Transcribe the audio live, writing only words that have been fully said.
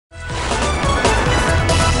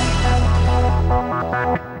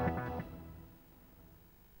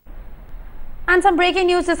And some breaking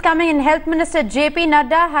news is coming in. Health Minister JP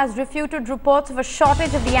Nadda has refuted reports of a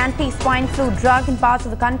shortage of the anti-swine flu drug in parts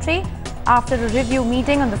of the country. After a review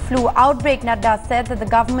meeting on the flu outbreak, Nadda said that the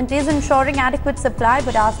government is ensuring adequate supply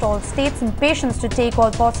but asked all states and patients to take all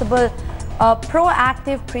possible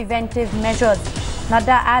proactive preventive measures.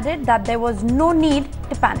 Nadda added that there was no need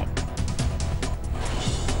to panic.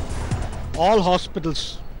 All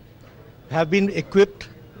hospitals have been equipped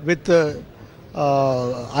with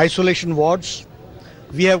isolation wards.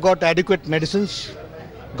 We have got adequate medicines.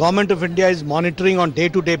 Government of India is monitoring on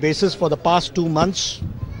day-to-day basis for the past 2 months.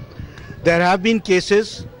 There have been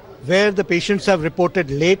cases where the patients have reported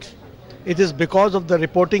late. It is because of the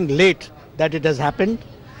reporting late that it has happened.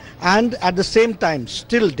 And at the same time,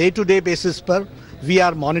 still day-to-day basis we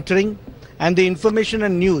are monitoring, and the information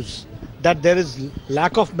and news that there is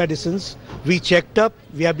lack of medicines, we checked up,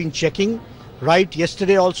 we have been checking. Right,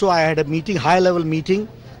 yesterday also I had a meeting, high-level meeting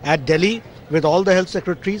at Delhi with all the health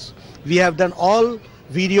secretaries. We have done all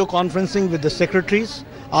video conferencing with the secretaries.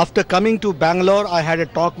 After coming to Bangalore, I had a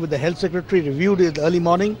talk with the health secretary, reviewed it early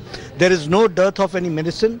morning. There is no dearth of any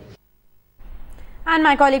medicine. And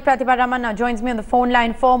my colleague Pratibha Raman now joins me on the phone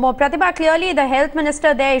line for more. Pratibha, clearly the health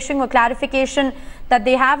minister there issuing a clarification that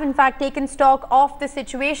they have in fact taken stock of the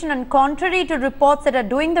situation, and contrary to reports that are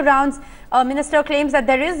doing the rounds, minister claims that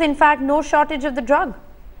there is in fact no shortage of the drug.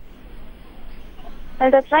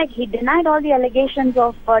 Well, that's right. He denied all the allegations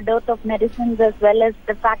of dearth of medicines, as well as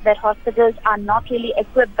the fact that hospitals are not really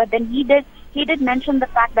equipped. But then he did mention the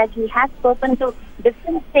fact that he has spoken to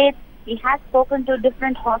different states. He has spoken to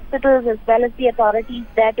different hospitals as well as the authorities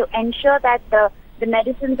there to ensure that the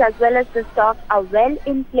medicines as well as the stocks are well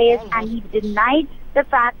in place, and he denied the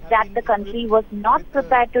fact that the country was not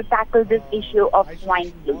prepared to tackle this issue of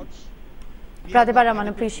swine flu. Pratibha Raman,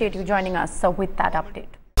 appreciate you joining us with that update.